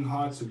trying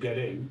hard to get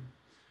in.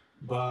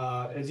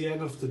 but at the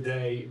end of the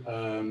day,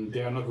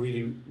 they are not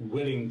really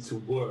willing to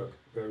work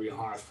very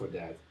hard for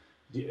that.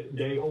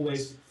 They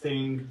always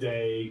think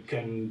they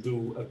can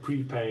do a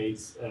prepaid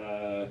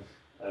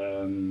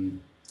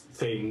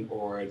thing,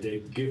 or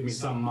they give me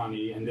some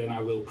money and then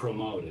I will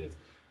promote it.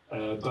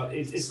 But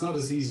it's not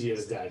as easy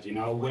as that. You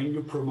know, when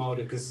you promote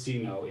a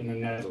casino in the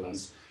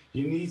Netherlands,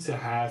 you need to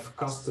have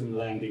custom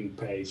landing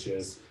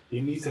pages.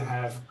 You need to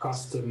have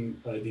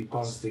custom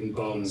depositing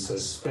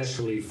bonuses,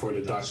 especially for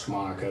the Dutch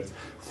market,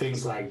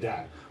 things like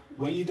that.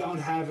 When you don't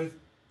have it,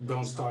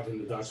 don't start in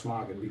the Dutch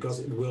market, because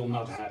it will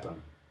not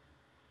happen.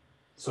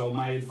 So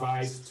my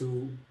advice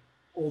to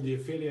all the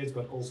affiliates,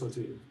 but also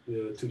to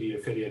the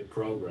affiliate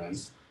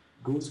programs,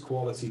 good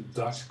quality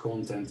Dutch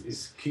content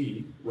is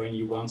key when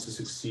you want to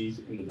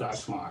succeed in the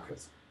Dutch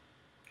market.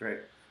 Great.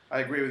 I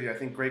agree with you. I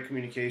think great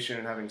communication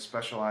and having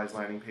specialized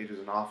landing pages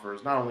and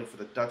offers, not only for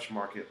the Dutch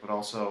market, but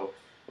also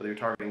whether you're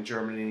targeting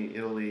Germany,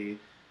 Italy,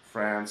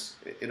 France,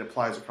 it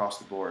applies across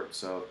the board.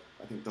 So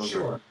I think those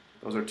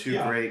are two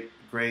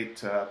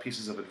great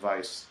pieces of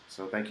advice.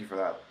 So thank you for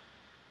that.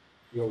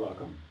 You're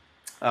welcome.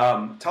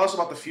 Tell us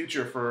about the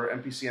future for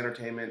MPC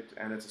Entertainment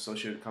and its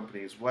associated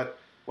companies.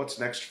 What's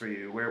next for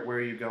you? Where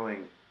are you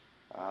going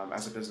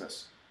as a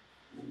business?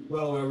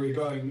 Well, where are we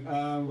going?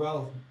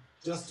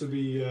 Just to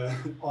be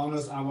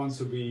honest, I want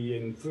to be,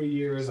 in 3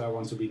 years, I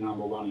want to be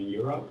 #1 in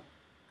Europe.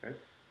 Okay.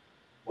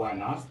 Why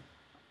not?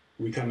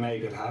 We can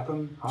make it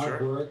happen.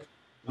 Hard work,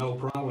 no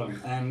problem.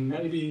 And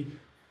maybe,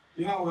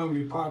 you know, when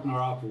we partner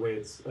up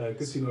with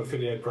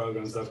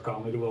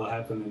CasinoAffiliatePrograms.com, it will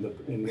happen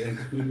in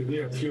the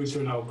near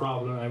future, no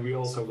problem. And we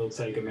also will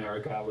take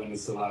America when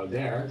it's allowed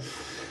there.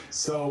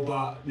 So,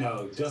 but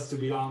no, just to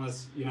be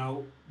honest, you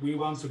know, we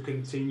want to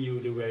continue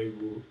the way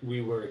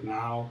we work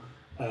now.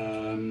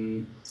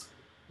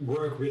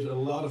 Work with a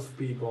lot of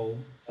people,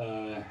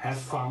 have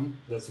fun,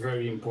 that's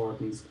very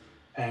important,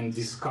 and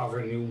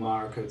discover new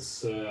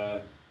markets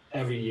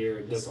every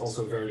year, that's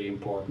also very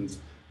important.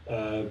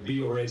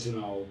 Be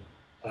original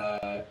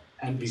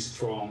and be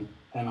strong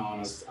and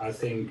honest. I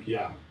think,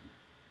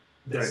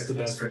 that's the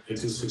best way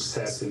to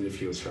success in the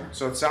future.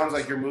 So it sounds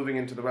like you're moving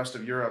into the rest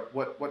of Europe.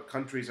 What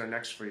countries are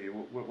next for you?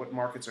 What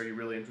markets are you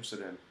really interested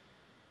in?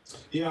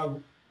 Yeah,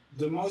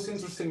 the most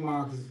interesting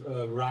market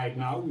right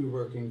now, we're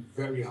working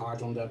very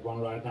hard on that one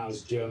right now,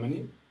 is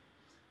Germany.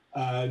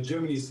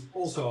 Germany is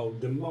also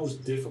the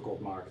most difficult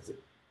market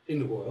in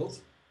the world,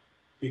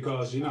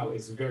 because, you know,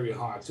 it's very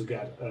hard to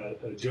get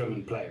a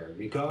German player,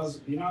 because,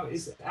 you know,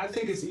 I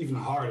think it's even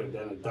harder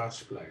than a Dutch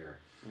player,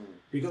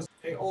 because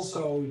they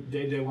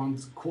want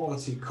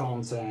quality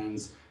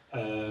content,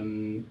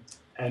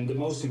 and the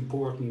most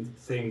important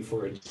thing for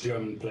a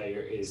German player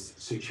is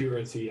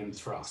security and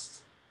trust.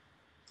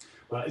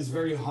 Well, it's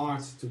very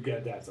hard to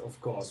get that, of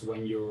course,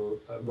 when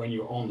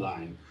you're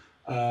online.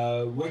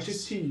 What you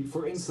see,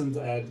 for instance,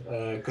 at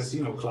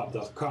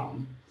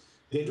CasinoClub.com,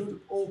 they do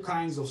all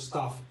kinds of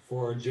stuff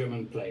for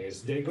German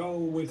players. They go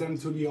with them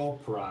to the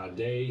opera.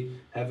 They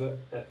have a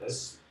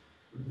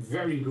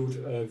very good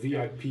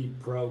VIP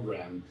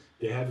program.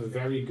 They have a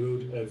very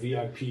good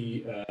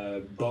VIP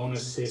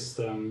bonus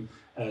system.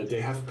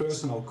 They have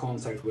personal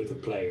contact with the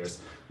players.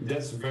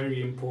 That's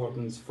very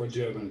important for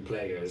German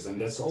players, and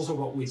that's also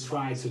what we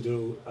try to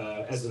do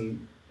as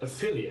an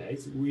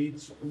affiliate.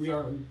 We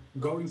are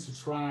going to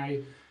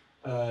try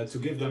to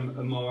give them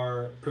a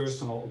more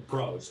personal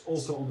approach,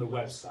 also on the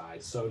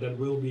website. So that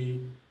will be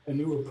a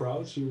new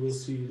approach. You will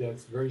see that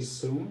very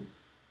soon.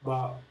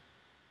 But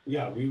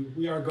yeah,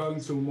 we are going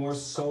to a more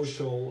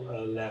social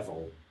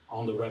level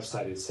on the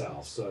website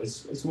itself. So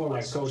it's more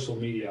like social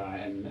media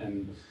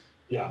and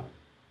yeah.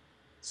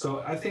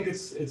 So I think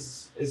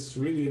it's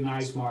really a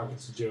nice market,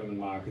 the German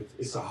market.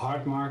 It's a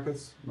hard market,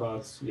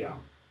 but yeah,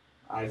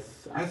 I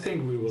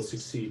think we will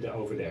succeed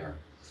over there.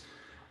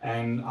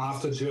 And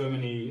after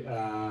Germany,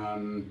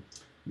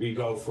 we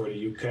go for the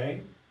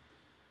UK,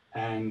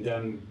 and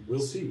then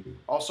we'll see.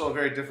 Also a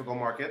very difficult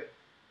market.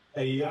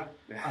 Yeah,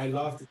 I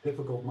love the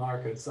difficult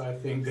markets. I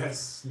think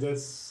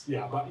that's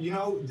yeah, but you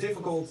know,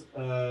 difficult.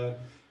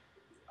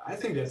 I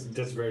think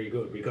that's very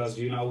good, because,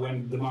 you know,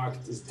 when the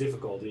market is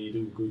difficult and you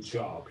do a good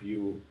job,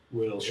 you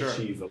will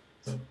achieve it.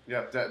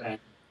 Yeah,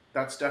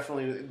 that's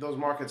definitely, those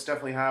markets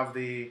definitely have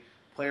the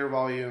player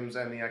volumes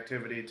and the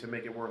activity to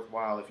make it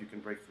worthwhile if you can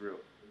break through.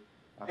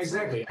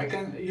 Absolutely.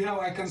 Exactly.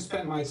 I can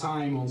spend my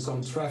time on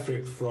some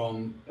traffic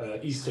from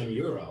Eastern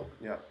Europe.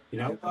 Yeah. You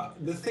know, but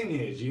the thing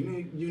is, you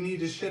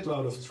need a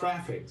shitload of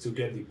traffic to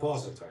get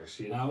depositors.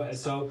 You know,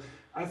 so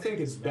I think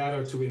it's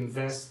better to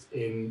invest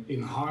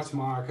in hard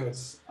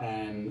markets,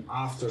 and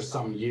after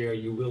some year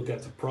you will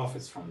get the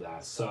profits from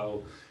that.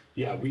 So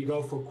yeah, we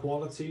go for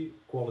quality,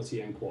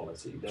 and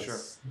quality.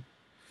 That's,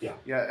 yeah.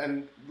 Yeah,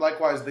 and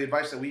likewise, the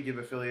advice that we give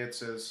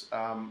affiliates is,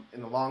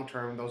 in the long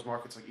term, those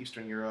markets like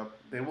Eastern Europe,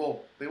 they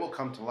will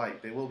come to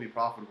light. They will be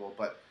profitable,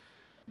 but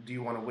do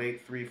you want to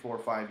wait 3, 4,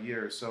 5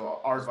 years? So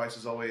our advice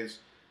is always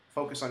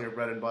focus on your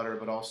bread and butter,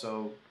 but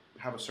also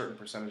have a certain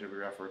percentage of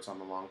your efforts on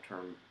the long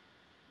term,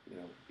 you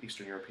know,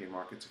 Eastern European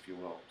markets, if you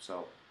will.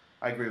 So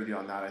I agree with you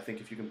on that. I think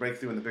if you can break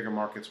through in the bigger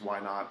markets, why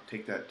not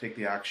take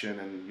the action,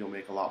 and you'll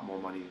make a lot more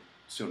money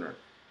sooner.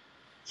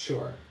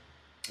 Sure.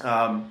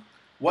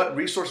 What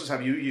resources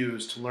have you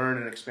used to learn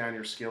and expand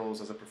your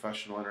skills as a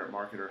professional internet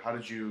marketer? How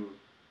did you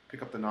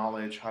pick up the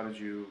knowledge? How did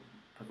you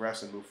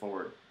progress and move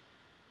forward?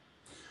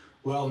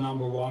 Well,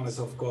 number one is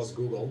of course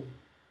Google.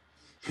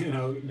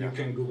 You Yeah.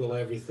 can Google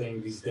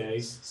everything these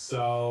days.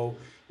 So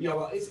yeah,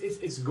 well,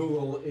 it's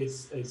Google.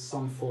 It's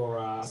some for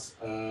us.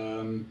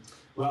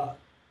 Well,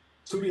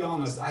 to be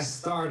honest, I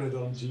started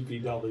on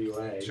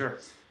GPWA, Sure.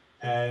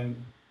 and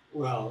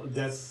well,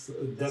 that's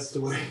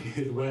the way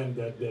it went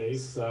that day.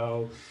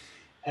 So,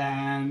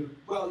 and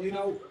well,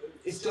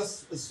 it's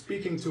just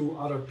speaking to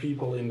other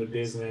people in the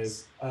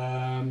business.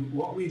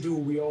 What we do,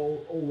 we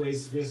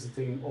always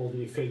visiting all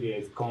the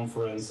affiliate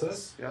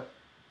conferences. Yep.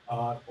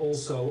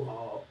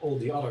 Also all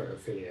the other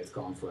affiliate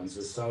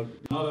conferences. So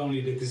not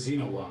only the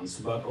casino ones,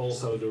 but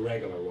also the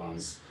regular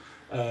ones.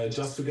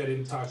 Just to get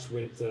in touch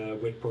with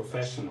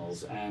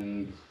professionals.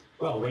 And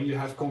well, when you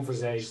have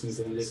conversations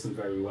and listen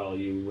very well,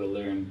 you will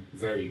learn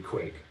very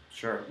quick.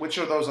 Sure. Which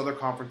are those other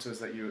conferences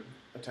that you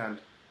attend?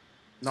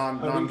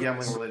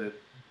 Non-gambling related.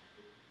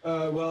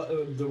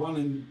 The one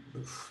in,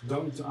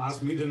 don't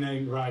ask me the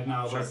name right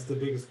now, Sure. but it's the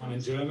biggest one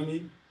in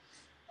Germany.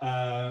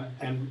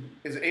 And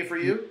is it A for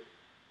you?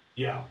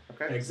 Yeah,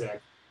 okay.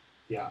 Exactly.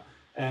 Yeah.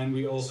 And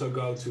we also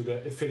go to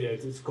the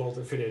affiliate, it's called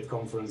Affiliate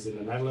Conference in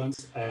the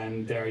Netherlands.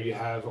 And there you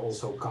have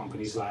also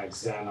companies like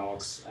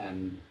Xanox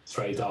and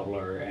Trade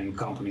Doubler and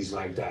companies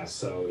like that.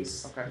 So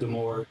it's the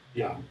more,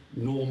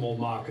 normal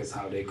markets,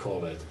 how they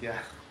call it. Yeah.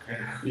 Okay.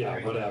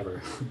 Yeah,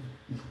 whatever.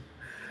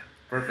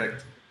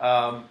 Perfect.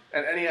 And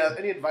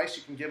any advice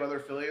you can give other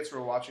affiliates who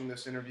are watching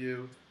this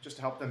interview just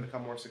to help them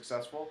become more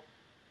successful?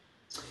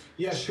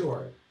 Yeah,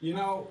 sure.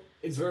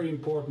 It's very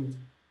important.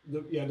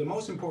 The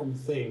most important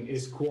thing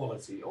is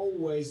quality.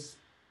 Always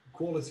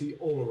quality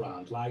all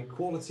around, like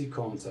quality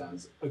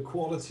content, a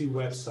quality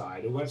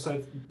website, a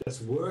website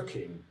that's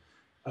working.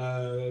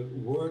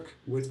 Work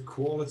with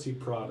quality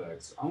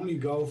products. Only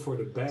go for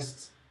the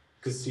best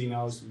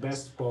casinos,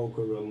 best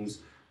poker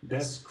rooms,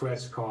 best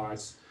scratch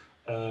cards.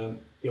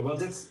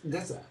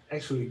 That's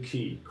actually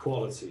key,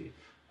 quality.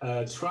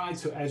 Try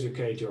to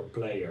educate your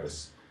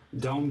players.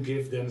 Don't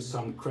give them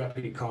some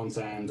crappy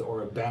content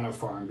or a banner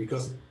farm,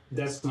 because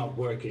that's not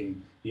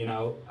working. You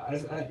know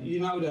that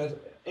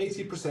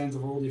 80%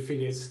 of all the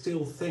affiliates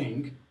still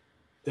think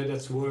that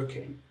that's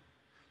working.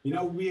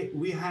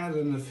 We had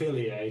an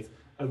affiliate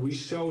and we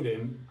showed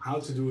him how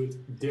to do it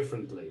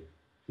differently.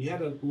 He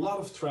had a lot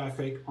of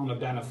traffic on a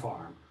banner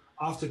farm.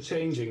 After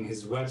changing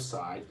his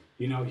website,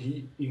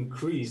 he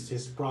increased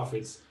his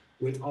profits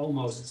with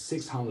almost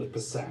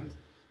 600%.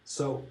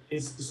 So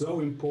it's so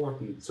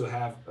important to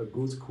have a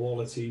good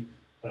quality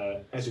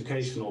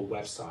educational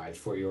website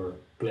for your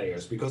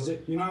players, because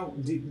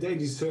they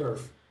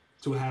deserve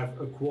to have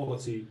a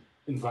quality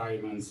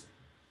environment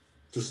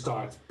to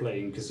start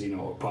playing casino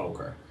or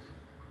poker.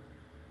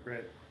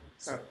 Great.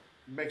 That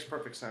makes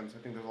perfect sense. I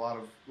think there's a lot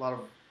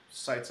of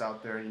sites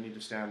out there, and you need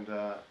to stand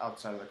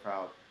outside of the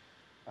crowd.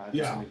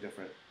 Do something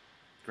different.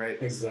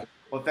 Great. Exactly.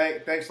 Well,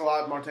 thanks a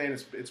lot, Martin.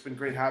 It's been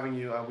great having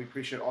you. We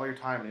appreciate all your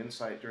time and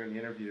insight during the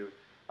interview.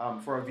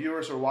 For our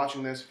viewers who are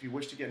watching this, if you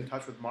wish to get in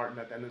touch with Martin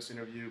at the end of this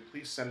interview,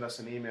 please send us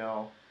an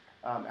email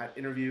at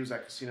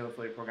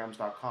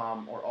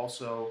interviews@casinoaffiliateprograms.com, or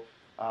also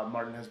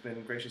Martin has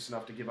been gracious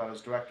enough to give out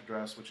his direct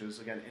address, which is,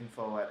 again,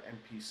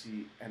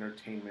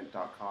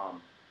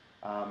 info@mpcentertainment.com.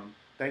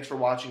 Thanks for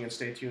watching, and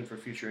stay tuned for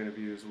future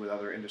interviews with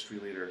other industry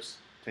leaders.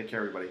 Take care,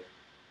 everybody.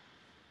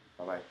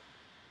 Bye-bye.